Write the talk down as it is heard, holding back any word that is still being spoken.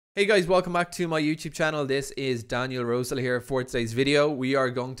Hey guys, welcome back to my YouTube channel. This is Daniel Rosal here for today's video. We are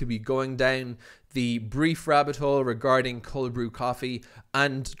going to be going down the brief rabbit hole regarding cold brew coffee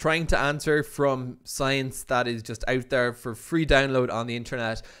and trying to answer from science that is just out there for free download on the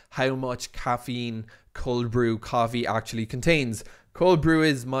internet how much caffeine cold brew coffee actually contains. Cold brew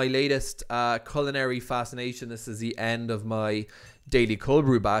is my latest culinary fascination. This is the end of my daily cold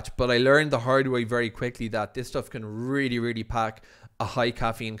brew batch, but I learned the hard way very quickly that this stuff can really pack a high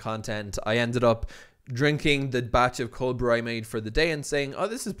caffeine content. I ended up drinking the batch of cold brew I made for the day and saying, oh,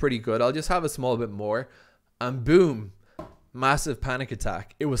 this is pretty good, I'll just have a small bit more, and boom, massive panic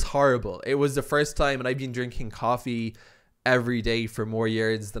attack. It was horrible. It was the first time, and I've been drinking coffee every day for more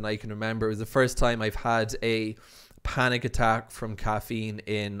years than I can remember. It was the first time I've had a panic attack from caffeine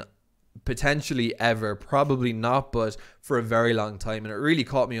in potentially ever, probably not, but for a very long time, and it really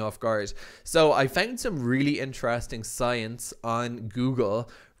caught me off guard. So I found some really interesting science on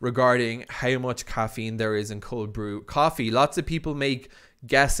Google regarding how much caffeine there is in cold brew coffee. Lots of people make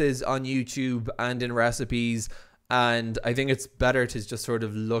guesses on YouTube and in recipes, and I think it's better to just sort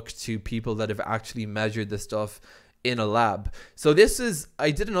of look to people that have actually measured this stuff in a lab. So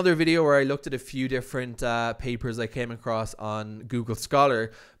I did another video where I looked at a few different papers I came across on Google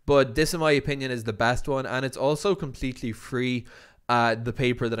Scholar, but this in my opinion is the best one, and it's also completely free. The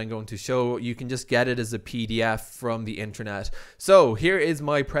paper that I'm going to show, you can just get it as a PDF from the internet. So here is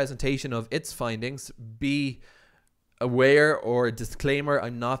my presentation of its findings. Be aware, or disclaimer,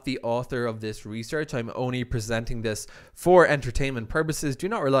 I'm not the author of this research. I'm only presenting this for entertainment purposes. Do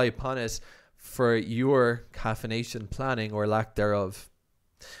not rely upon it for your caffeination planning or lack thereof.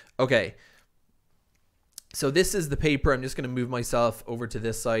 Okay, so this is the paper. I'm just going to move myself over to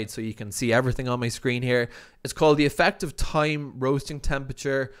this side so you can see everything on my screen here. It's called The Effect of Time, Roasting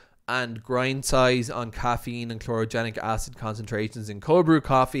Temperature, and Grind Size on Caffeine and Chlorogenic Acid Concentrations in Cold Brew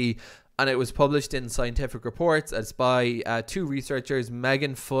Coffee, and it was published in Scientific Reports. It's by two researchers,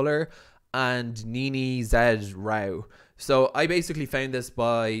 Megan Fuller and Nini Z. Rao. So I basically found this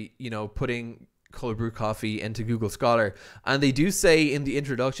by, putting cold brew coffee into Google Scholar, and they do say in the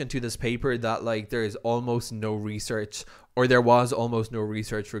introduction to this paper that there is almost no research, or there was almost no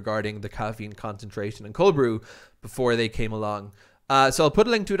research regarding the caffeine concentration in cold brew before they came along. So I'll put a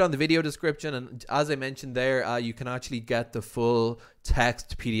link to it on the video description, and as I mentioned there, you can actually get the full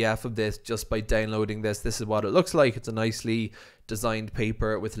text PDF of this just by downloading this. This is what it looks like. It's a nicely designed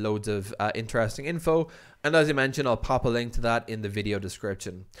paper with loads of interesting info, and as I mentioned, I'll pop a link to that in the video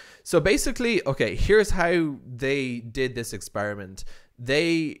description. So basically, okay, here's how they did this experiment.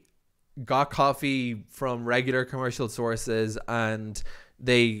 They got coffee from regular commercial sources, and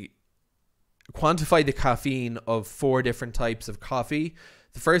they quantified the caffeine of 4 different types of coffee.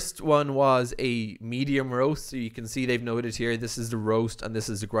 The first one was a medium roast. So you can see they've noted here, this is the roast and this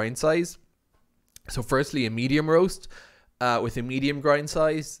is the grind size. So firstly, a medium roast with a medium grind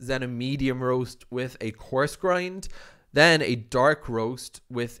size, then a medium roast with a coarse grind, then a dark roast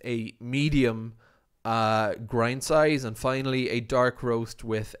with a medium grind size, and finally a dark roast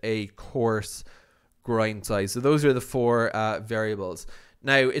with a coarse grind size. So those are the 4 variables.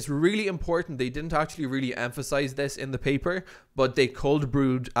 Now, it's really important, they didn't actually really emphasize this in the paper, but they cold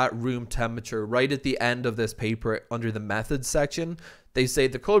brewed at room temperature. Right at the end of this paper, under the methods section, they say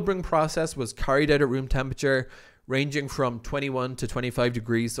the cold brewing process was carried out at room temperature, ranging from 21 to 25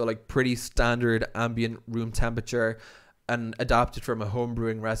 degrees, so pretty standard ambient room temperature, and adapted from a home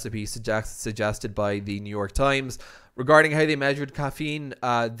brewing recipe suggested by the New York Times. Regarding how they measured caffeine,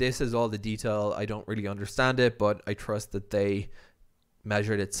 this is all the detail. I don't really understand it, but I trust that they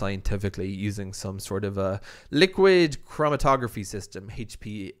measured it scientifically using some sort of a liquid chromatography system,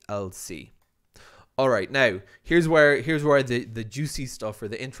 HPLC. All right, now here's where the juicy stuff, or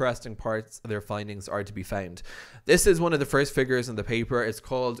the interesting parts of their findings, are to be found. This is one of the first figures in the paper. It's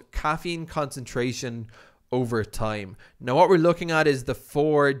called caffeine concentration over time. Now what we're looking at is the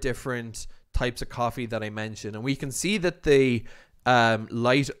 4 different types of coffee that I mentioned, and we can see that the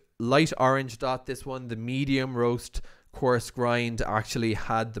light orange dot, this one, the medium roast coarse grind, actually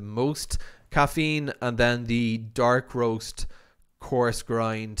had the most caffeine, and then the dark roast coarse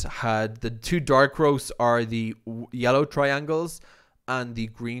grind had, the 2 dark roasts are the yellow triangles and the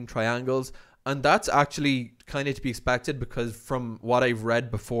green triangles, and that's actually kind of to be expected, because from what I've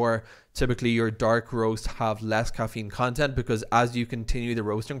read before, typically your dark roast have less caffeine content, because as you continue the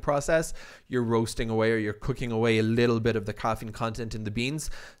roasting process, you're roasting away, or you're cooking away a little bit of the caffeine content in the beans.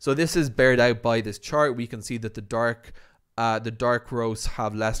 So this is bared out by this chart. We can see that the dark roasts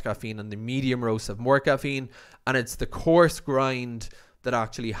have less caffeine and the medium roasts have more caffeine, and it's the coarse grind that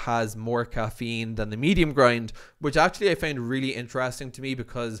actually has more caffeine than the medium grind, which actually I found really interesting to me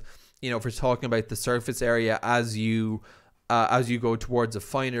because, if we're talking about the surface area, as you go towards a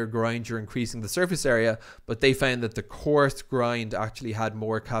finer grind, you're increasing the surface area, but they found that the coarse grind actually had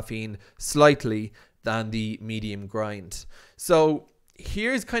more caffeine slightly than the medium grind. So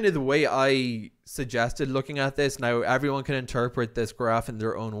here's kind of the way I suggested looking at this. Now, everyone can interpret this graph in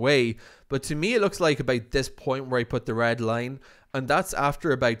their own way, but to me, it looks like about this point where I put the red line, and that's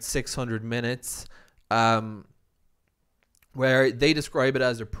after about 600 minutes, where they describe it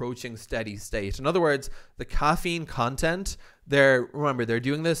as approaching steady state. In other words, the caffeine content, remember, they're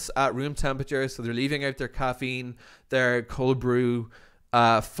doing this at room temperature, so they're leaving out their caffeine, their cold brew,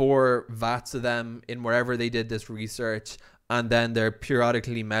 4 vats of them in wherever they did this research, and then they're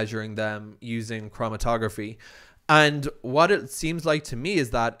periodically measuring them using chromatography. And what it seems like to me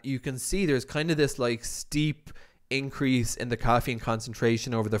is that you can see there's kind of this like steep increase in the caffeine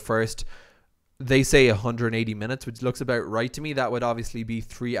concentration over the first, they say 180 minutes, which looks about right to me. That would obviously be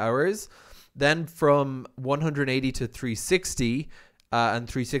 3 hours. Then from 180 to 360, and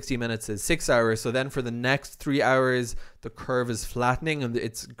 360 minutes is 6 hours. So then for the next 3 hours, the curve is flattening and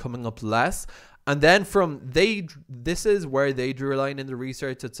it's coming up less. And then this is where they drew a line in the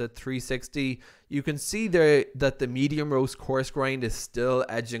research. It's at 360. You can see there that the medium roast coarse grind is still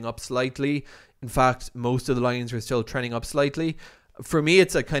edging up slightly. In fact, most of the lines are still trending up slightly. For me,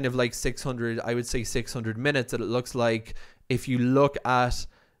 it's a kind of like 600, I would say 600 minutes that it looks like. If you look at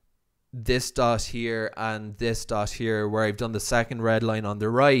this dot here and this dot here, where I've done the second red line on the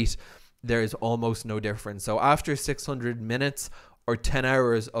right, there's almost no difference. So after 600 minutes or 10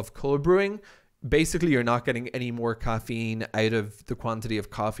 hours of cold brewing, basically you're not getting any more caffeine out of the quantity of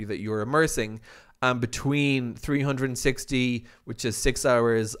coffee that you're immersing. And between 360, which is 6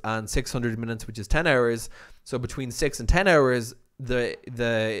 hours, and 600 minutes, which is 10 hours, so between 6 and 10 hours,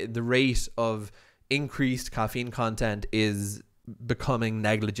 the rate of increased caffeine content is becoming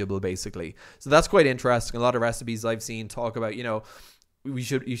negligible, basically. So that's quite interesting. A lot of recipes I've seen talk about, you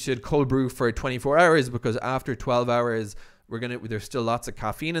should cold brew for 24 hours because after 12 hours there's still lots of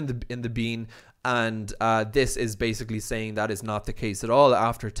caffeine in the bean, and this is basically saying that is not the case at all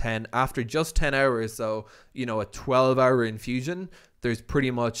after just 10 hours. So a 12-hour infusion, there's pretty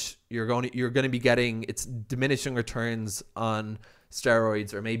much you're going to be getting, it's diminishing returns on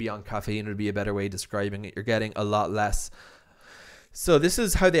steroids, or maybe on caffeine would be a better way of describing it. You're getting a lot less. So this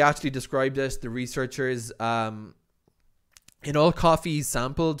is how they actually described this, the researchers. In all coffees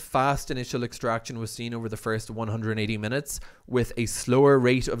sampled, fast initial extraction was seen over the first 180 minutes, with a slower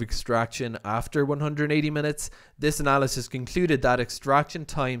rate of extraction after 180 minutes. This analysis concluded that extraction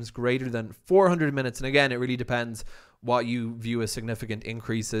times greater than 400 minutes, and again, it really depends what you view as significant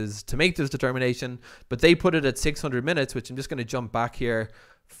increases to make this determination, but they put it at 600 minutes, which I'm just going to jump back here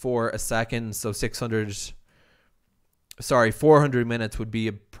for a second. So 400 minutes would be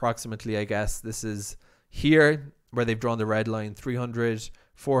approximately, I guess, this is here where they've drawn the red line, 300,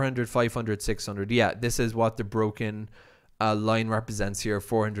 400, 500, 600. Yeah, this is what the broken line represents here,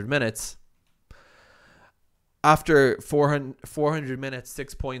 400 minutes. After 400 minutes,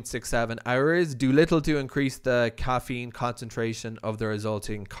 6.67 hours, do little to increase the caffeine concentration of the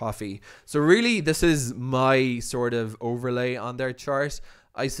resulting coffee. So really, this is my sort of overlay on their chart.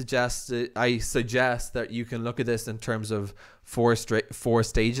 I suggest that you can look at this in terms of four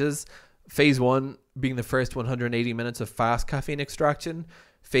stages. Phase 1 being the first 180 minutes of fast caffeine extraction.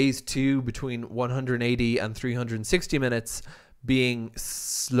 Phase 2 between 180 and 360 minutes being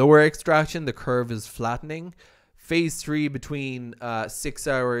slower extraction. The curve is flattening. Phase 3 between 6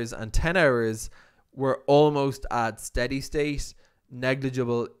 hours and 10 hours, we're almost at steady state,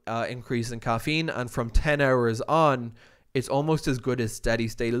 negligible increase in caffeine. And from 10 hours on, it's almost as good as steady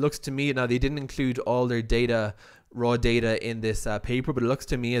state. It looks to me, now they didn't include all their data, raw data in this paper, but it looks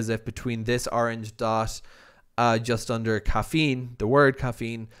to me as if between this orange dot just under caffeine, the word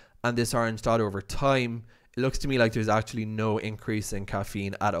caffeine, and this orange dot over time, it looks to me like there's actually no increase in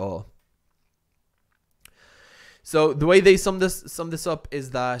caffeine at all. So the way they sum this up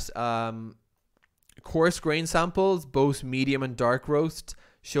is that coarse grain samples, both medium and dark roast,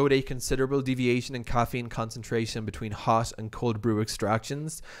 showed a considerable deviation in caffeine concentration between hot and cold brew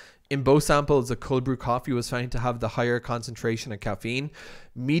extractions. In both samples, the cold brew coffee was found to have the higher concentration of caffeine.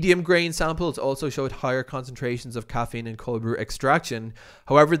 Medium grain samples also showed higher concentrations of caffeine in cold brew extraction.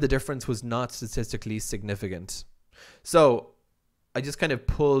 However, the difference was not statistically significant. So I just kind of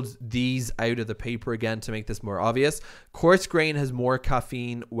pulled these out of the paper again to make this more obvious. Coarse grain has more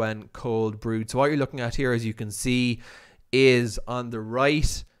caffeine when cold brewed. So what you're looking at here, as you can see, is on the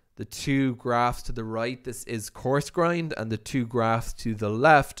right, the two graphs to the right, this is coarse grind, and the two graphs to the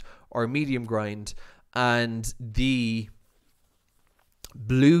left are medium grind. And the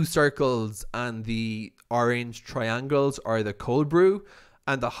blue circles and the orange triangles are the cold brew,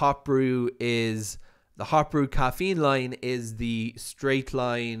 and the hot brew caffeine line is the straight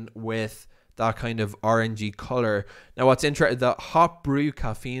line with that kind of orangey color. Now what's interesting, the hot brew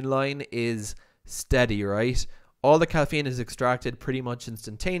caffeine line is steady, right? All the caffeine is extracted pretty much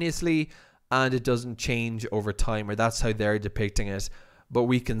instantaneously, and it doesn't change over time, or that's how they're depicting it. But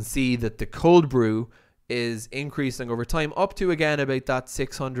we can see that the cold brew is increasing over time up to, again, about that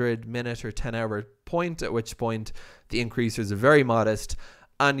 600 minute or 10-hour point, at which point the increases are very modest.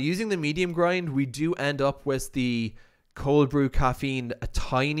 And using the medium grind, we do end up with the cold brew caffeine a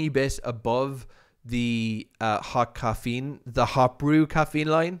tiny bit above the hot brew caffeine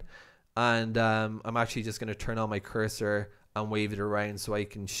line. And I'm actually just going to turn on my cursor and wave it around so I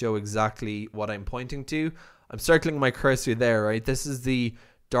can show exactly what I'm pointing to. I'm circling my cursor there, right? This is the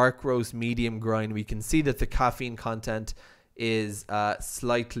dark roast medium grind. We can see that the caffeine content is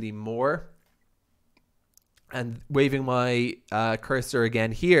slightly more. And waving my cursor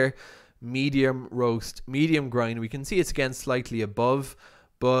again here, medium roast, medium grind, we can see it's again slightly above.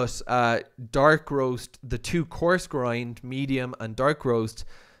 But dark roast, the two coarse grind, medium and dark roast,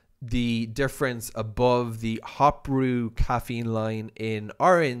 the difference above the hot brew caffeine line in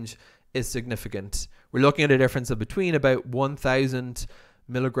orange is significant. We're looking at a difference of between about 1,000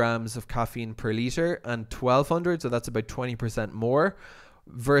 milligrams of caffeine per liter and 1,200, so that's about 20% more,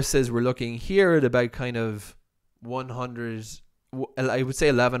 versus we're looking here at about kind of 100, I would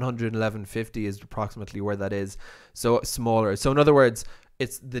say 1,100, 1,150 is approximately where that is, so smaller. So in other words,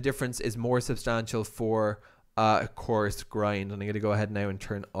 the difference is more substantial for a coarse grind. And I'm going to go ahead now and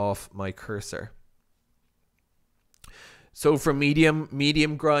turn off my cursor. So for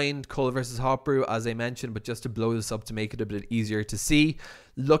medium grind, cold versus hot brew, as I mentioned, but just to blow this up to make it a bit easier to see,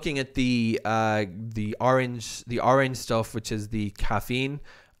 looking at the orange stuff, which is the caffeine,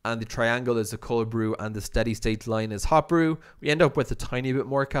 and the triangle is the cold brew, and the steady state line is hot brew, we end up with a tiny bit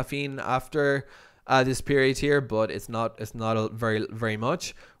more caffeine after this period here, but it's not very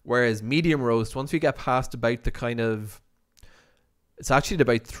much. Whereas medium roast, once we get past about the kind of, it's actually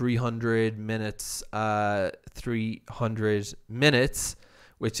about 300 minutes,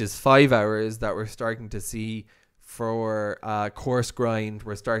 which is 5 hours, that we're starting to see for coarse grind.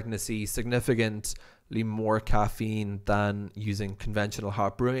 We're starting to see significantly more caffeine than using conventional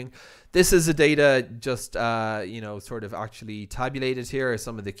hot brewing. This is the data just, sort of actually tabulated here are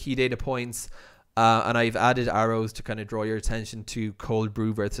some of the key data points. And I've added arrows to kind of draw your attention to cold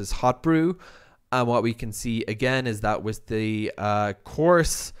brew versus hot brew. And what we can see again is that with the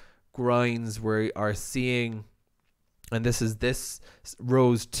coarse grinds, we are seeing, and this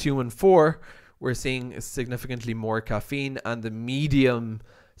rows 2 and 4, we're seeing significantly more caffeine. And the medium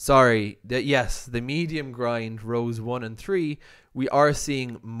grind, rows 1 and 3, we are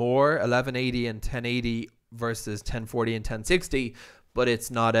seeing more, 1180 and 1080 versus 1040 and 1060. But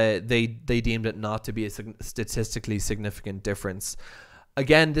it's not they deemed it not to be a statistically significant difference.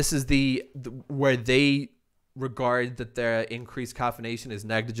 Again, this is where they regard that their increased caffeination is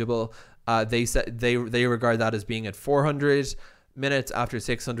negligible. They regard that as being at 400 minutes. After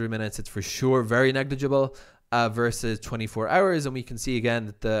 600 minutes, it's for sure very negligible, versus 24 hours. And we can see again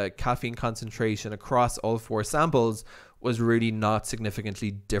that the caffeine concentration across all 4 samples was really not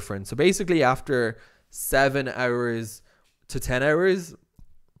significantly different. So basically after 7 hours to 10 hours,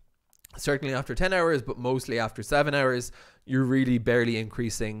 certainly after 10 hours, but mostly after 7 hours, you're really barely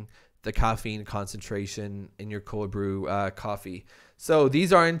increasing the caffeine concentration in your cold brew coffee. So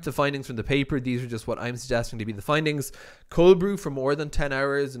these aren't the findings from the paper. These are just what I'm suggesting to be the findings. Cold brew for more than 10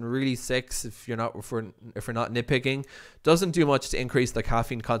 hours and really 6, if you're not nitpicking, doesn't do much to increase the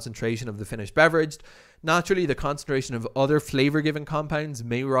caffeine concentration of the finished beverage. Naturally, the concentration of other flavor-giving compounds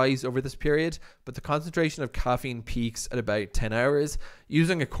may rise over this period, but the concentration of caffeine peaks at about 10 hours.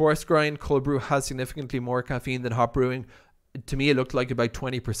 Using a coarse grind, cold brew has significantly more caffeine than hot brewing. To me, it looked like about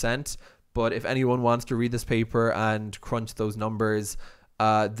 20%. But if anyone wants to read this paper and crunch those numbers,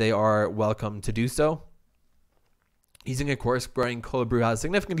 they are welcome to do so. Using a coarse grind, cold brew has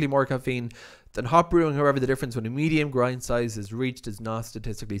significantly more caffeine than hot brewing. However, the difference when a medium grind size is reached is not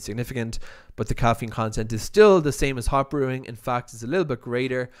statistically significant, but the caffeine content is still the same as hot brewing. In fact, it's a little bit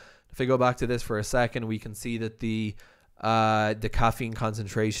greater. If I go back to this for a second, we can see that the caffeine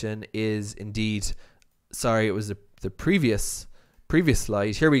concentration is indeed, sorry, it was the previous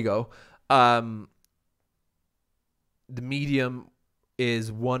slide. Here we go. The medium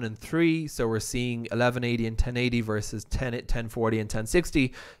is 1 and 3, so we're seeing 1180 and 1080 versus 1040 and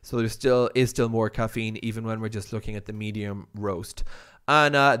 1060. So there still more caffeine even when we're just looking at the medium roast.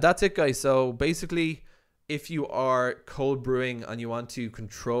 And that's it, guys. So basically, if you are cold brewing and you want to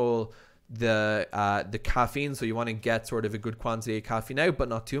control the caffeine, so you want to get sort of a good quantity of caffeine out but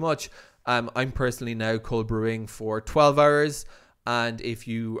not too much, I'm personally now cold brewing for 12 hours. And if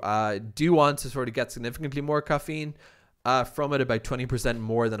you do want to sort of get significantly more caffeine from it, about 20%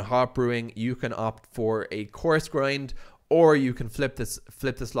 more than hot brewing, you can opt for a coarse grind, or you can flip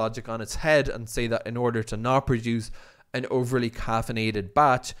this logic on its head and say that in order to not produce an overly caffeinated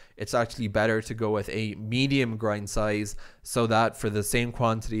batch, it's actually better to go with a medium grind size, so that for the same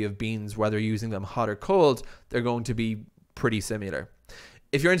quantity of beans, whether using them hot or cold, they're going to be pretty similar.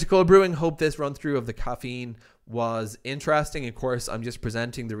 If you're into cold brewing, hope this run through of the caffeine was interesting. Of course, I'm just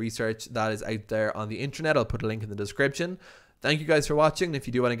presenting the research that is out there on the internet. I'll put a link in the description. Thank you guys for watching. If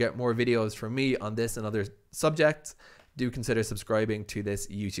you do want to get more videos from me on this and other subjects, do consider subscribing to this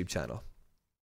YouTube channel.